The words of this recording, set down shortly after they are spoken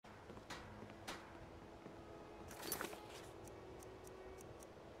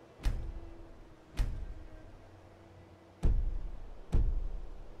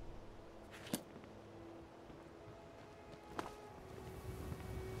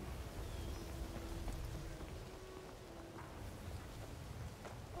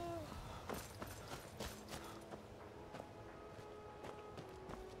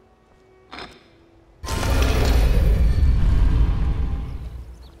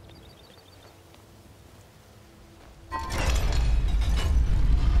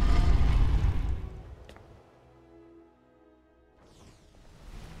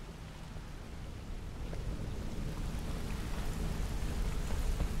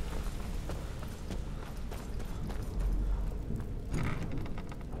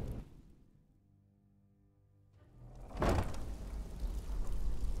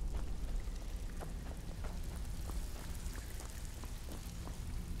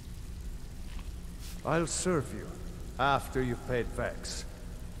I'll serve you after you've paid Vex.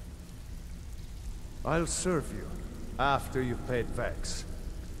 I'll serve you after you've paid Vex.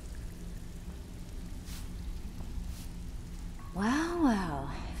 Well,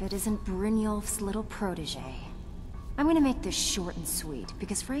 well, if it isn't Brynjolf's little protege. I'm gonna make this short and sweet,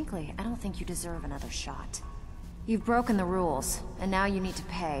 because frankly, I don't think you deserve another shot. You've broken the rules, and now you need to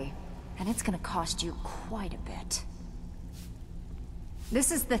pay, and it's gonna cost you quite a bit.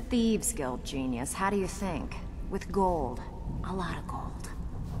 This is the Thieves Guild, genius. How do you think? With gold. A lot of gold.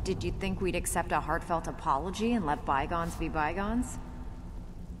 Did you think we'd accept a heartfelt apology and let bygones be bygones?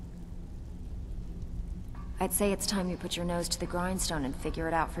 I'd say it's time you put your nose to the grindstone and figure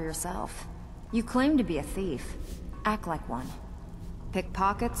it out for yourself. You claim to be a thief. Act like one. Pick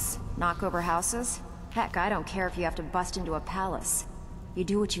pockets, knock over houses. Heck, I don't care if you have to bust into a palace. You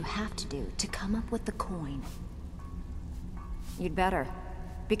do what you have to do to come up with the coin. You'd better.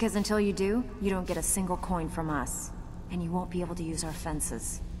 Because until you do, you don't get a single coin from us. And you won't be able to use our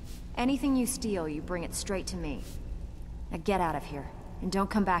fences. Anything you steal, you bring it straight to me. Now get out of here, and don't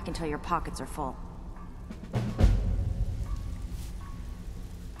come back until your pockets are full.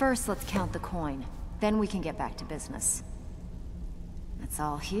 First, let's count the coin. Then we can get back to business. It's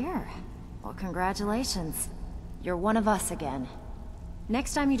all here. Well, congratulations. You're one of us again.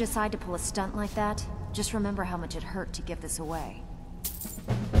 Next time you decide to pull a stunt like that, just remember how much it hurt to give this away.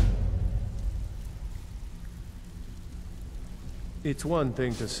 It's one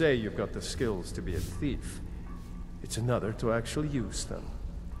thing to say you've got the skills to be a thief. It's another to actually use them.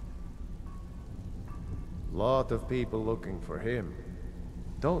 Lot of people looking for him.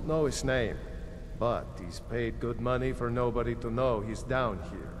 Don't know his name, but he's paid good money for nobody to know he's down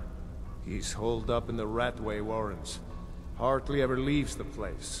here. He's holed up in the Ratway Warrens. Hardly ever leaves the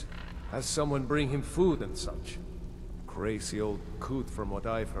place. Has someone bring him food and such. Crazy old coot from what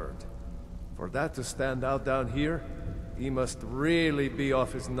I've heard. For that to stand out down here, he must really be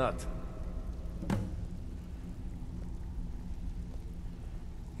off his nut.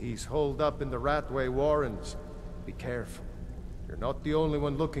 He's holed up in the Ratway Warrens. Be careful. You're not the only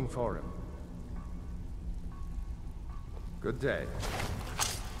one looking for him. Good day.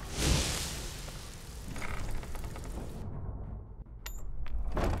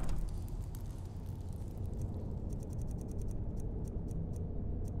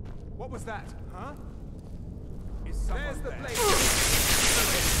 What was that, huh? Is someone There's the there? Blade!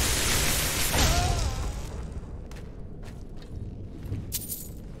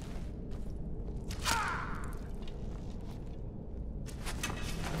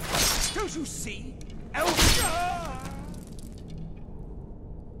 Don't you see? Elvish!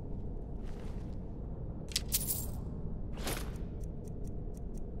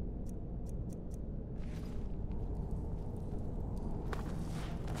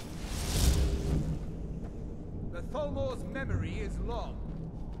 The Tholmor's memory is long.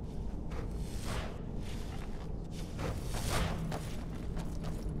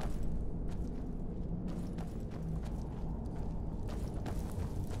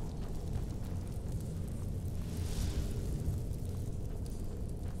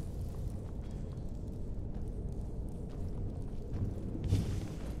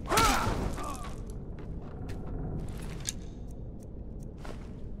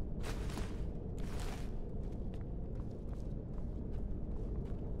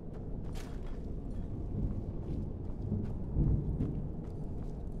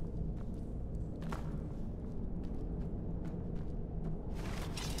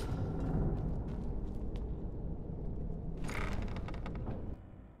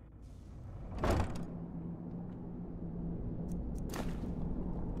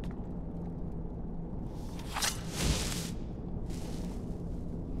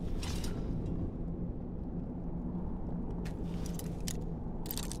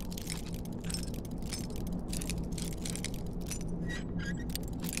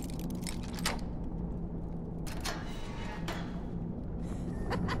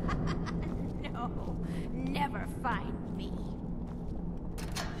 Never find me.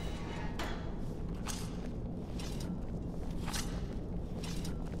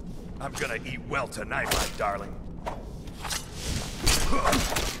 I'm gonna eat well tonight, my darling.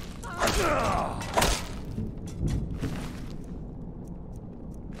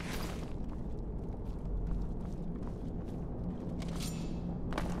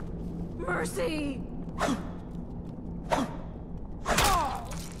 Mercy!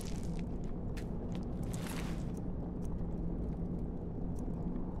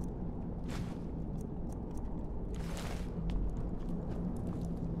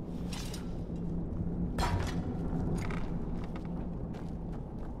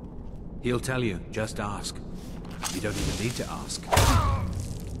 He'll tell you, just ask. You don't even need to ask.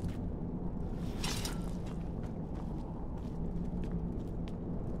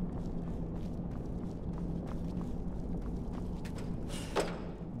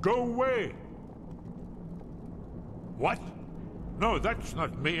 Go away! What? No, that's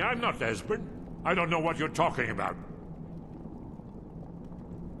not me. I'm not Esbern. I don't know what you're talking about.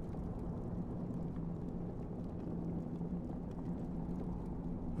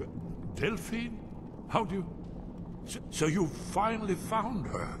 Delphine? How do you... So you finally found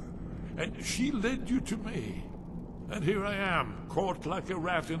her, and she led you to me. And here I am, caught like a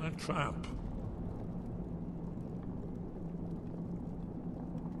rat in a trap.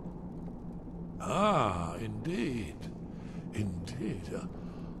 Ah, indeed. Indeed.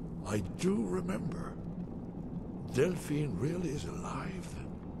 I do remember. Delphine really is alive, then.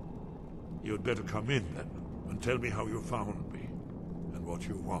 You'd better come in, then, and tell me how you found me, and what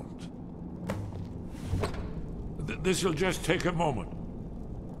you want. This'll just take a moment.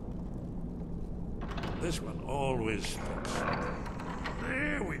 This one always sticks.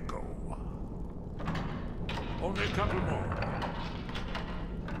 There we go. Only a couple more.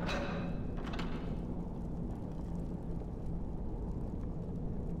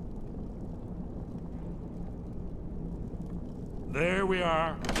 There we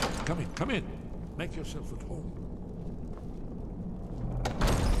are. Come in, come in. Make yourself at home.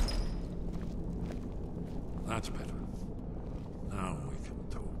 That's better. Now we can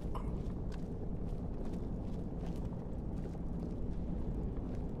talk.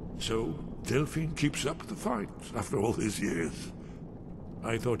 So, Delphine keeps up the fight after all these years.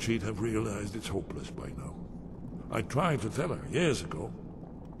 I thought she'd have realized it's hopeless by now. I tried to tell her years ago.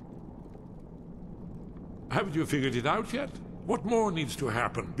 Haven't you figured it out yet? What more needs to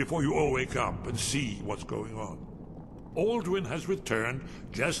happen before you all wake up and see what's going on? Alduin has returned,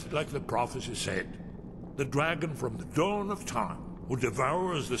 just like the prophecy said. The dragon from the dawn of time, who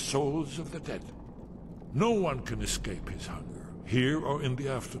devours the souls of the dead. No one can escape his hunger, here or in the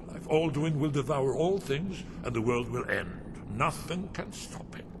afterlife. Alduin will devour all things, and the world will end. Nothing can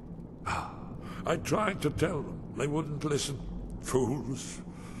stop him. I tried to tell them. They wouldn't listen. Fools.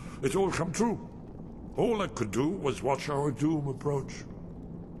 It's all come true. All I could do was watch our doom approach.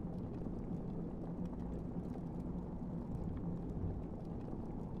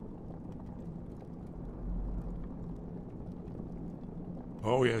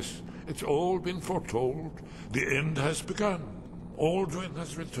 Oh yes, it's all been foretold. The end has begun. Alduin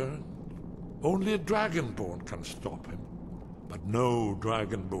has returned. Only a dragonborn can stop him. But no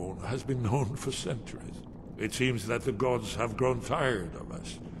dragonborn has been known for centuries. It seems that the gods have grown tired of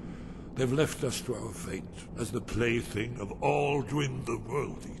us. They've left us to our fate as the plaything of Alduin the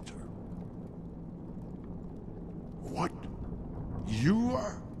World Eater. What? You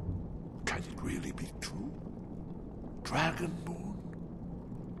are? Can it really be true? Dragonborn?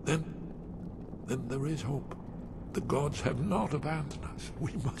 Then there is hope. The gods have not abandoned us.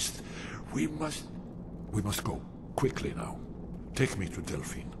 We must go. Quickly now. Take me to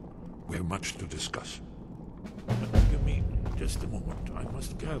Delphine. We have much to discuss. Give me just a moment. I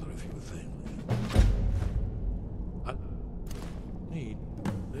must gather a few things. I need...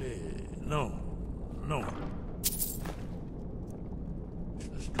 no.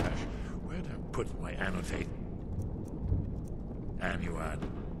 This trash. Where did I put my annotate? Annuad.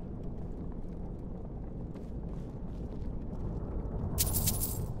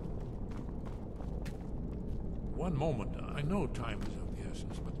 One moment. I know time is of the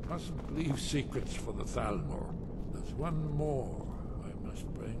essence, but mustn't leave secrets for the Thalmor. There's one more I must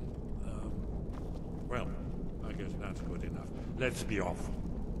bring. Well, I guess that's good enough. Let's be off.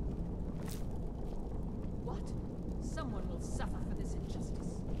 What? Someone will suffer for this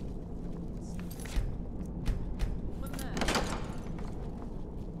injustice. Woman there.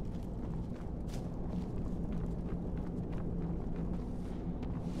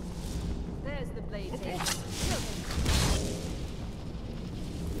 There's the blade tail. Kill him.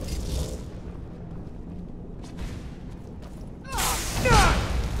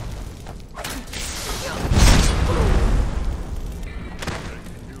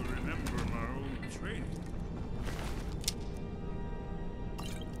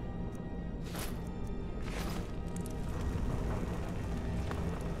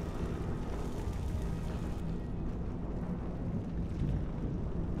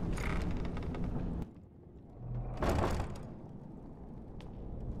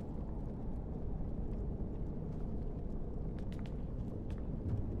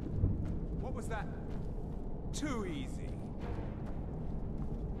 Was that too easy?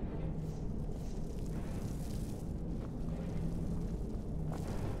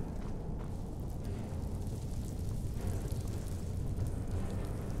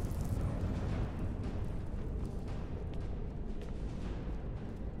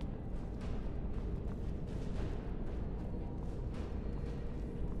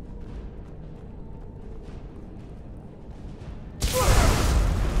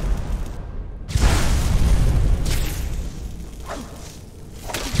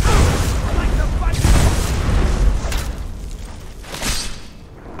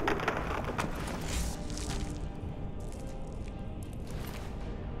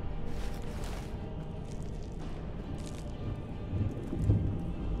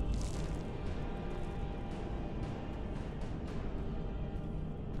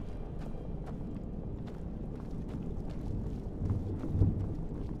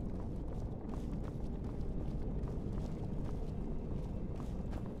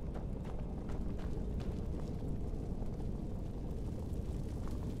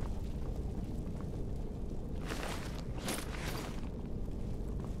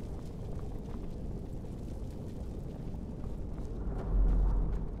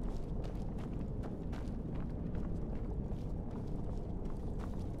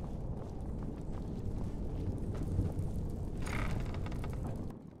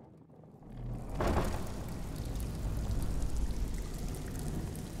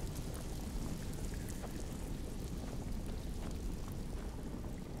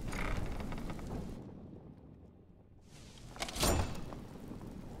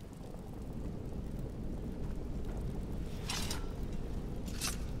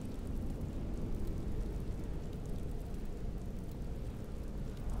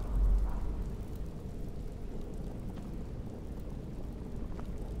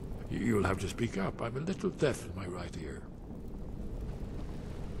 You'll have to speak up. I'm a little deaf in my right ear.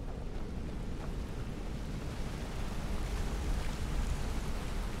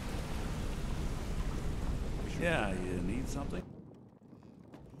 Yeah, you need something?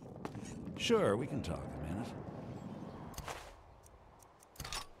 Sure, we can talk a minute.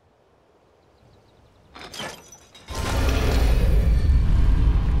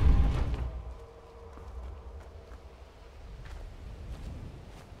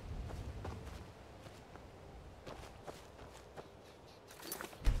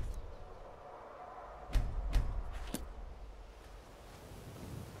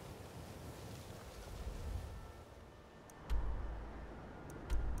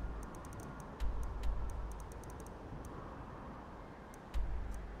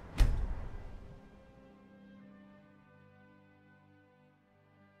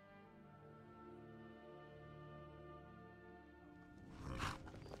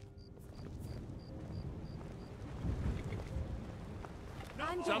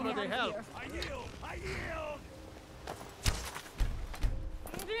 Somebody help! I yield! I yield!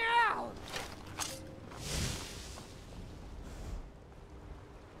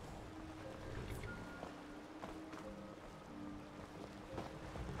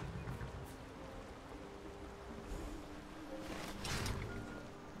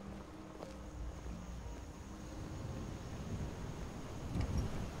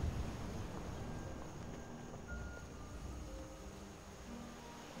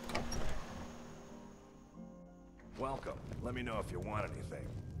 Welcome. Let me know if you want anything.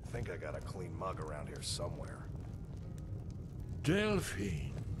 I think I got a clean mug around here somewhere.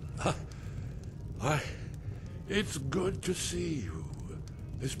 Delphine. Why, it's good to see you.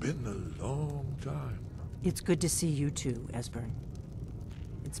 It's been a long time. It's good to see you too, Esbern.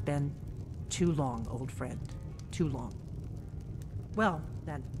 It's been too long, old friend. Too long. Well,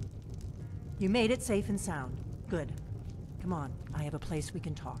 then. You made it safe and sound. Good. Come on, I have a place we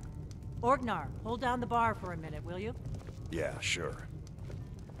can talk. Orgnar, hold down the bar for a minute, will you? Yeah, sure.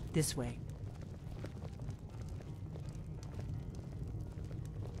 This way.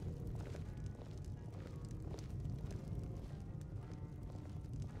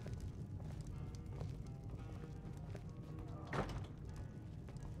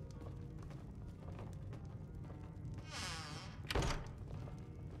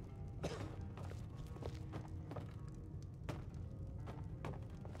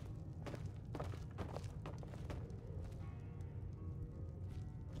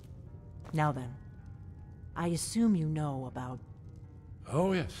 Now then, I assume you know about...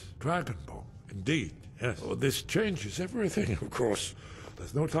 Oh yes, Dragonborn. Indeed, yes. Oh, this changes everything, of course.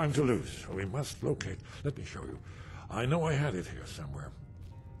 There's no time to lose. We must locate. Let me show you. I know I had it here somewhere.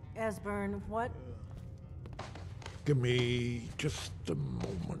 Esbern, what? Give me just a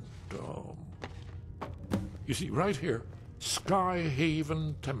moment. You see, right here,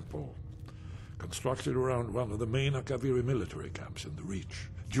 Skyhaven Temple. Constructed around one of the main Akaviri military camps in the Reach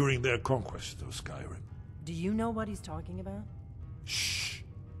during their conquest of Skyrim. Do you know what he's talking about? Shh!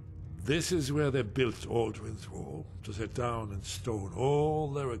 This is where they built Alduin's Wall, to set down in stone all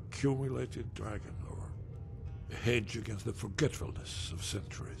their accumulated dragon lore. A hedge against the forgetfulness of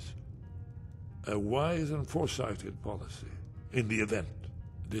centuries. A wise and foresighted policy, in the event.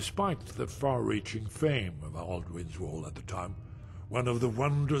 Despite the far-reaching fame of Alduin's Wall at the time, one of the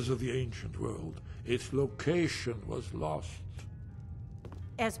wonders of the ancient world, its location was lost.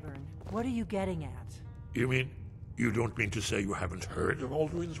 Esbern, what are you getting at? You mean, you don't mean to say you haven't heard of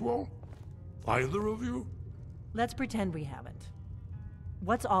Alduin's Wall? Either of you? Let's pretend we haven't.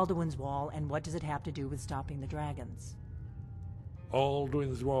 What's Alduin's Wall, and what does it have to do with stopping the dragons?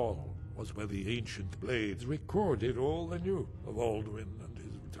 Alduin's Wall was where the ancient blades recorded all they knew of Alduin and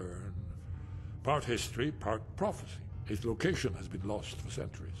his return. Part history, part prophecy. Its location has been lost for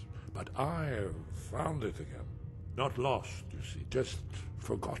centuries, but I have found it again. Not lost, you see, just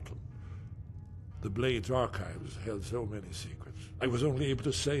forgotten. The Blade's archives held so many secrets. I was only able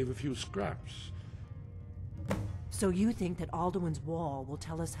to save a few scraps. So you think that Alduin's Wall will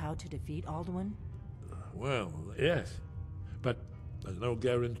tell us how to defeat Alduin? Well, yes, but there's no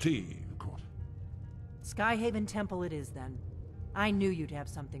guarantee, of course. Skyhaven Temple it is, then. I knew you'd have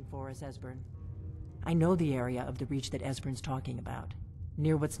something for us, Esbern. I know the area of the Reach that Esbern's talking about,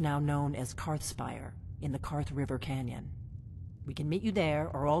 near what's now known as Karthspire, in the Karth River Canyon. We can meet you there,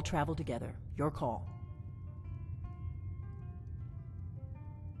 or all travel together. Your call.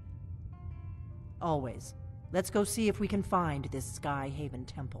 Always. Let's go see if we can find this Skyhaven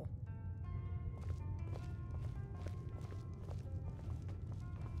Temple.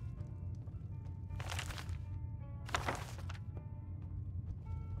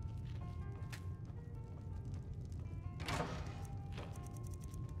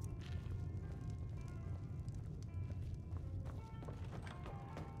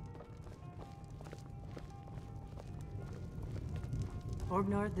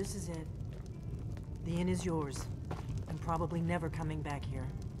 Orgnar, this is it. The inn is yours. I'm probably never coming back here.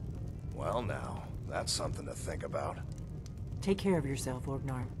 Well now, that's something to think about. Take care of yourself,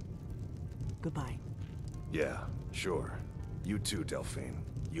 Orgnar. Goodbye. Yeah, sure. You too, Delphine.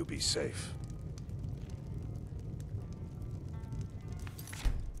 You be safe.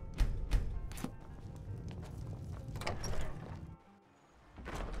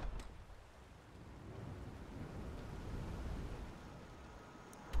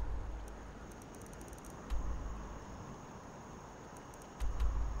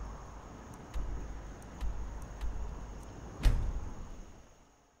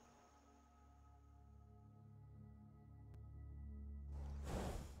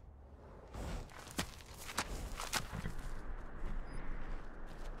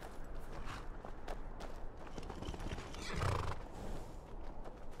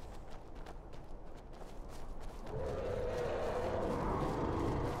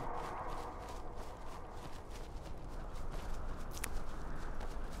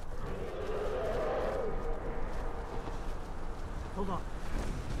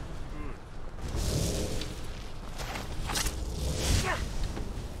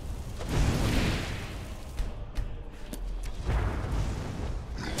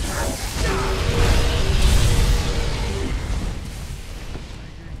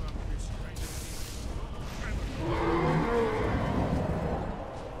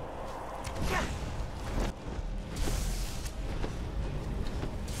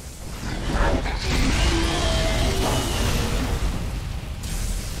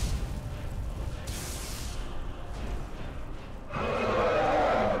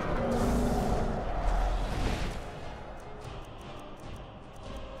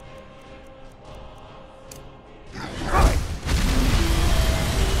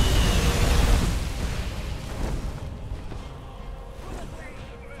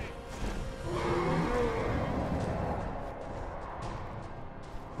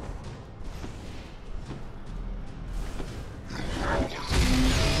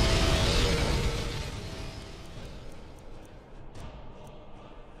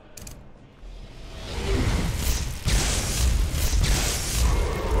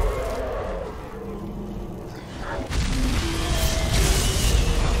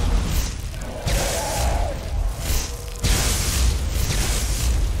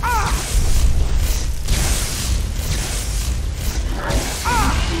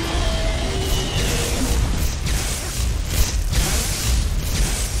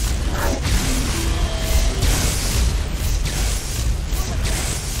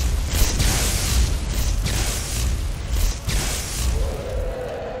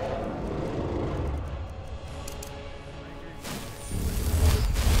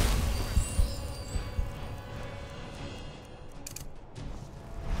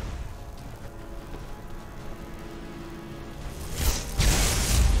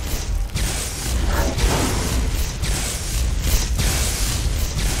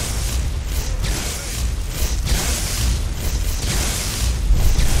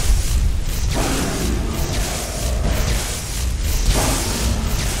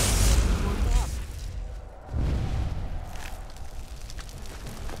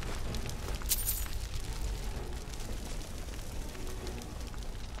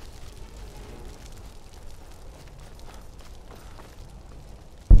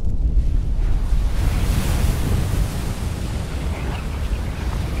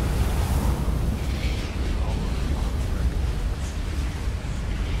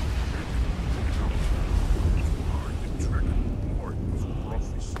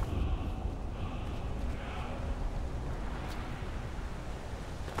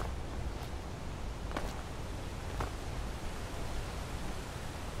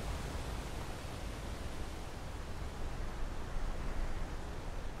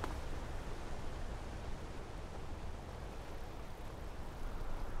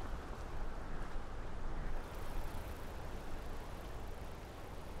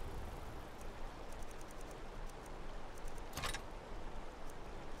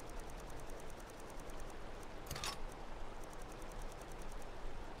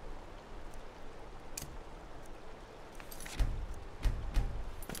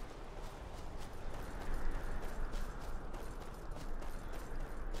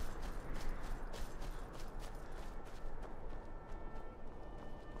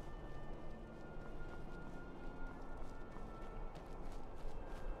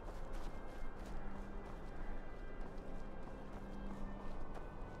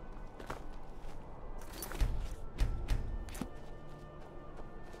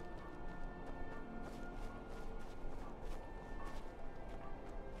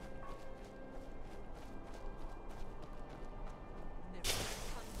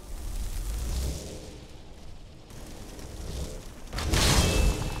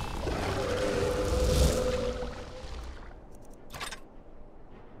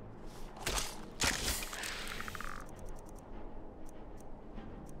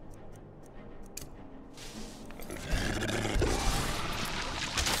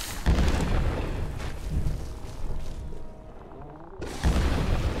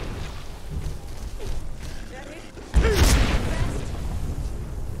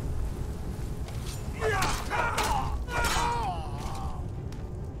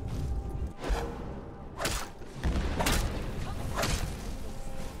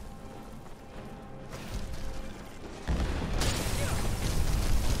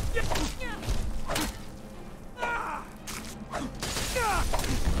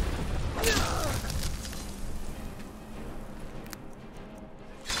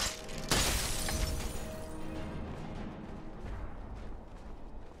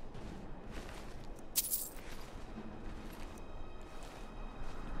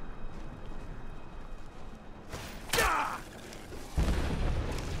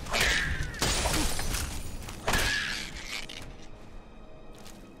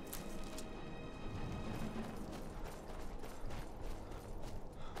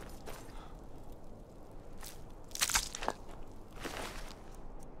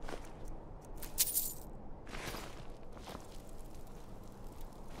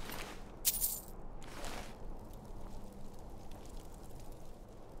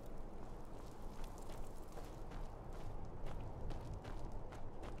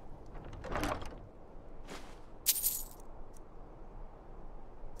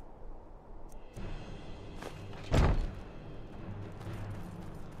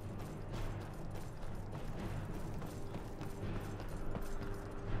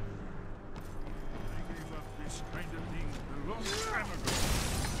 this kind of thing a long time ago.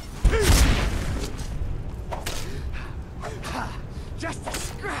 Just a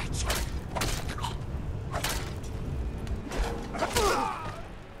scratch!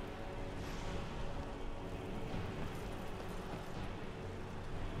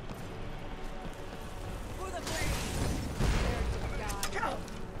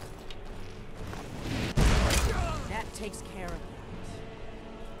 That takes care of that.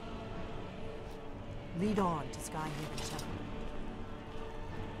 Lead on to Skyrim Temple.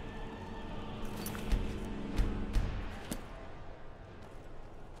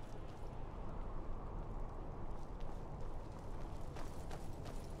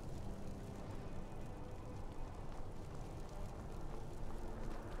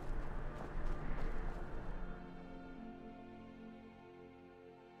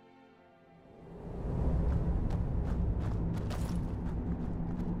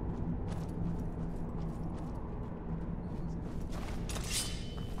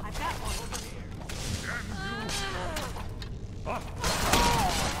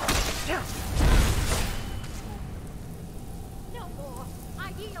 No more!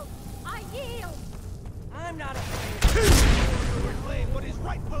 I yield! I yield! I'm not afraid. We're playing what is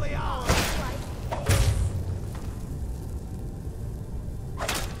rightfully ours.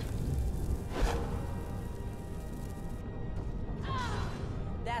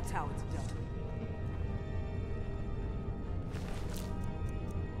 That's how it's done.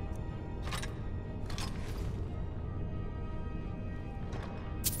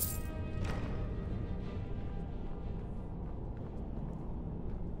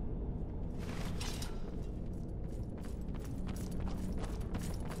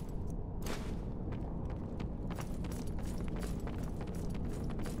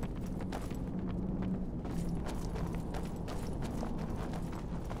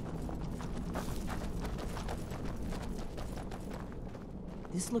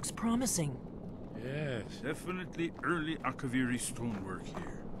 This looks promising. Yes, definitely early Akaviri stonework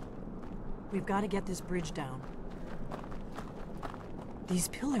here. We've got to get this bridge down. These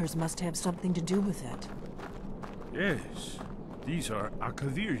pillars must have something to do with it. Yes, these are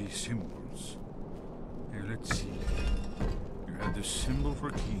Akaviri symbols. Here, let's see. You have the symbol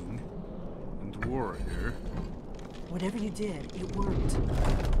for king and warrior. Whatever you did, it worked.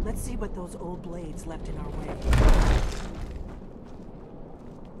 Let's see what those old blades left in our way.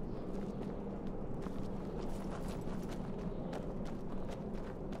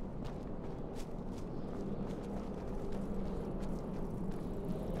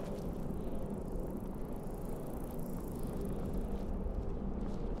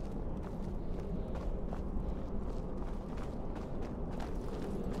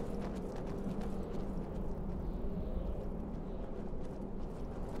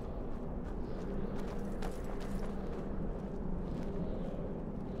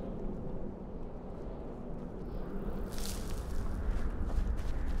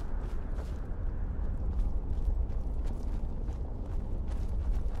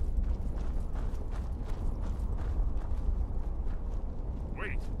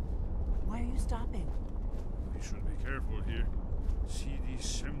 Wait, Why are you stopping? we should be careful here. See these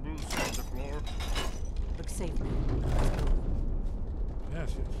symbols on the floor? Look safe now.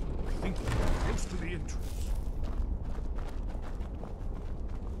 Yes, yes. I think we're close to the entrance.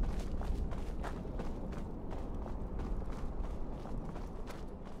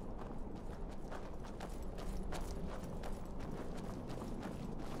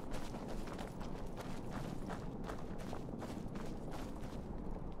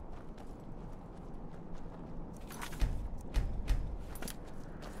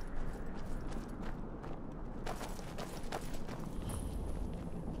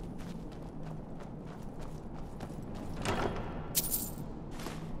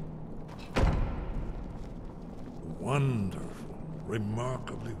 Wonderful.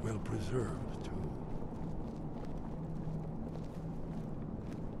 Remarkably well preserved, too.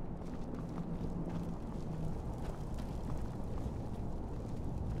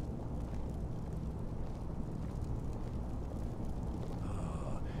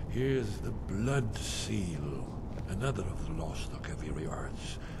 Here's the blood seal. Another of the lost Akaviri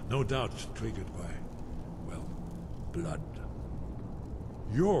arts. No doubt triggered by, well, blood.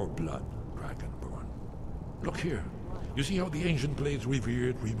 Your blood, Dragonborn. Look here. You see how the ancient blades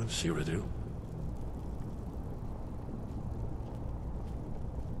revered Reman Cyrodiil?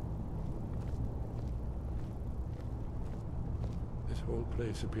 This whole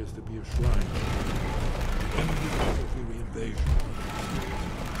place appears to be a shrine. End of the Akaviri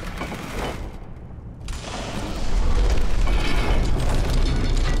invasion.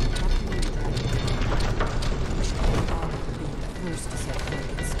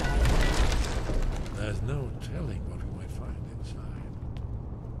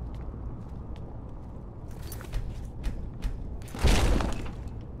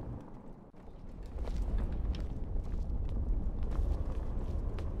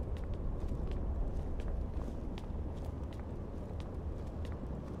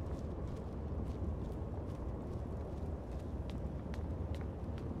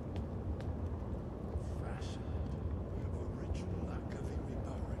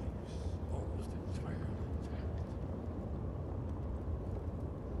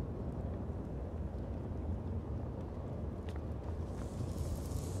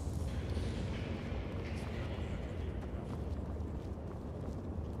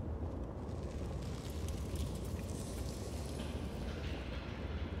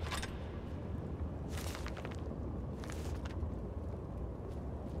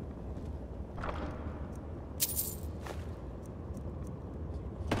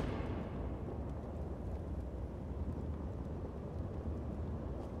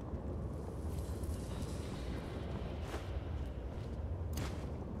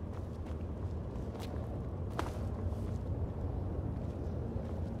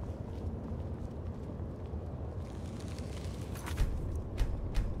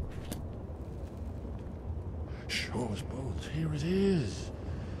 shows both. Here it is.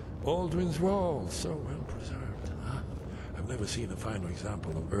 Alduin's Wall, so well preserved. Huh? I've never seen a finer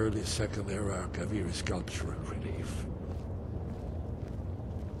example of early Second Era Kaviri sculpture and relief.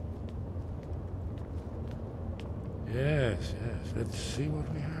 Yes, yes. Let's see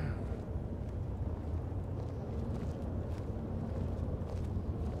what we have.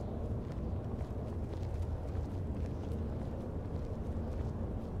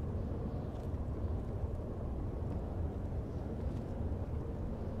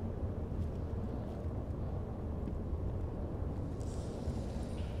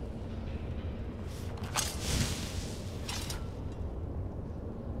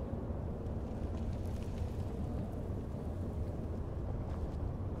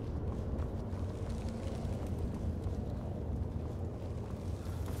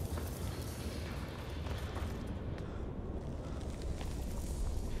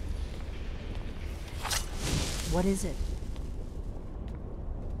 What is it?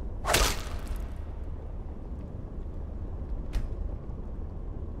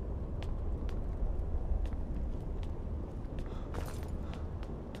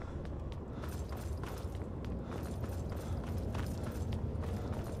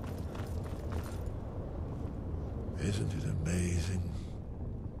 Isn't it amazing?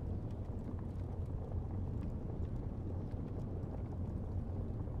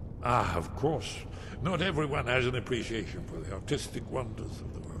 Ah, of course. Not everyone has an appreciation for the artistic wonders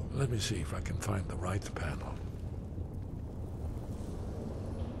of the world. Let me see if I can find the right panel.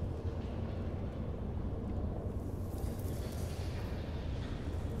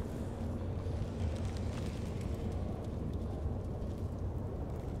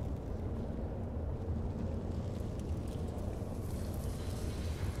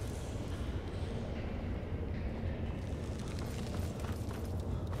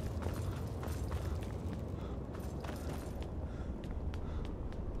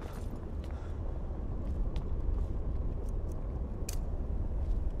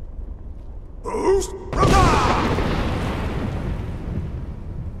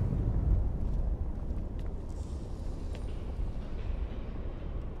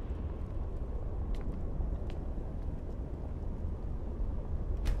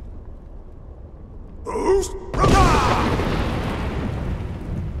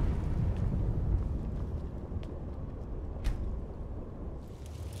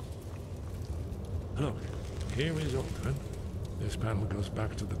 Look, here is Alduin. This panel goes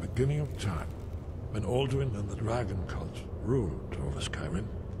back to the beginning of time, when Alduin and the dragon cult ruled over Skyrim.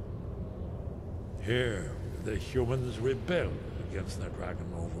 Here, the humans rebelled against their dragon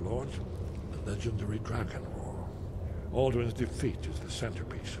overlords, the legendary Dragon War. Alduin's defeat is the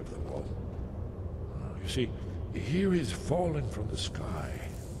centerpiece of the wall. You see, here is fallen from the sky.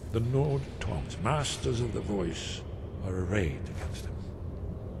 The Nord tongues, masters of the voice, are arrayed against him.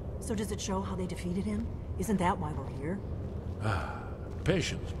 So does it show how they defeated him? Isn't that why we're here? Ah,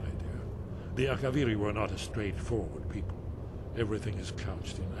 patience, my dear. The Akaviri were not a straightforward people. Everything is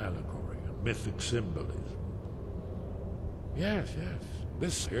couched in allegory and mythic symbolism. Yes, yes.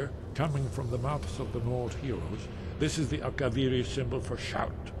 This here, coming from the mouths of the Nord heroes, this is the Akaviri symbol for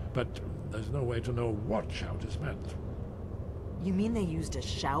shout, but there's no way to know what shout is meant. You mean they used a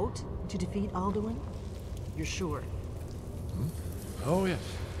shout to defeat Alduin? You're sure? Oh, yes.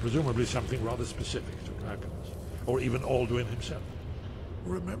 Presumably something rather specific to dragons, or even Alduin himself.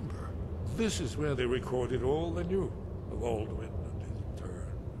 Remember, this is where they recorded all they knew of Alduin and his turn.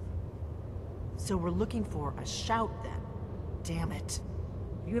 So we're looking for a shout then? Damn it.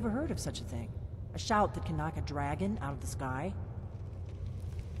 You ever heard of such a thing? A shout that can knock a dragon out of the sky?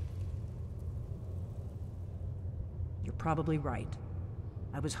 You're probably right.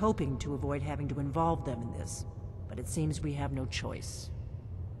 I was hoping to avoid having to involve them in this, but it seems we have no choice.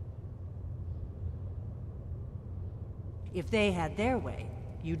 If they had their way,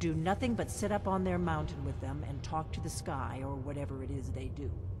 you do nothing but sit up on their mountain with them and talk to the sky or whatever it is they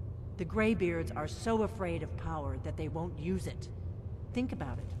do. The Greybeards are so afraid of power that they won't use it. Think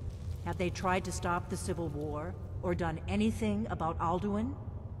about it. Have they tried to stop the Civil War or done anything about Alduin?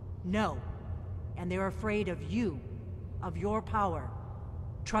 No. And they're afraid of you, of your power.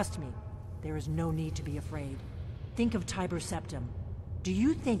 Trust me, there is no need to be afraid. Think of Tiber Septim. Do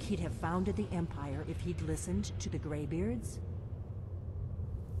you think he'd have founded the Empire if he'd listened to the Greybeards?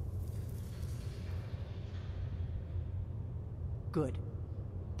 Good.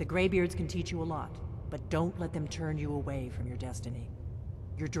 The Greybeards can teach you a lot, but don't let them turn you away from your destiny.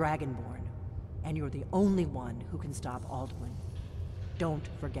 You're Dragonborn, and you're the only one who can stop Alduin. Don't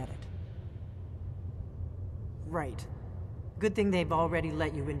forget it. Right. Good thing they've already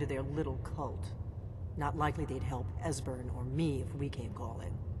let you into their little cult. Not likely they'd help Esbern or me if we came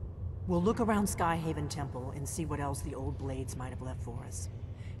calling. We'll look around Skyhaven Temple and see what else the old blades might have left for us.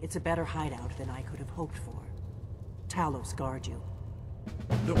 It's a better hideout than I could have hoped for. Talos guard you.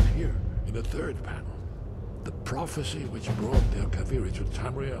 Look here, in the third panel. The prophecy which brought the Akaviri to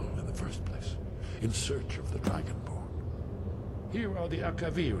Tamriel in the first place, in search of the Dragonborn. Here are the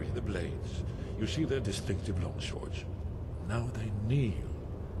Akaviri, the blades. You see their distinctive longswords. Now they kneel,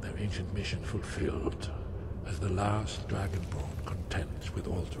 their ancient mission fulfilled, as the last Dragonborn contends with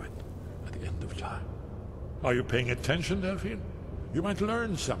Alduin at the end of time. Are you paying attention, Delphine? You might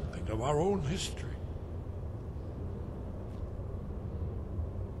learn something of our own history.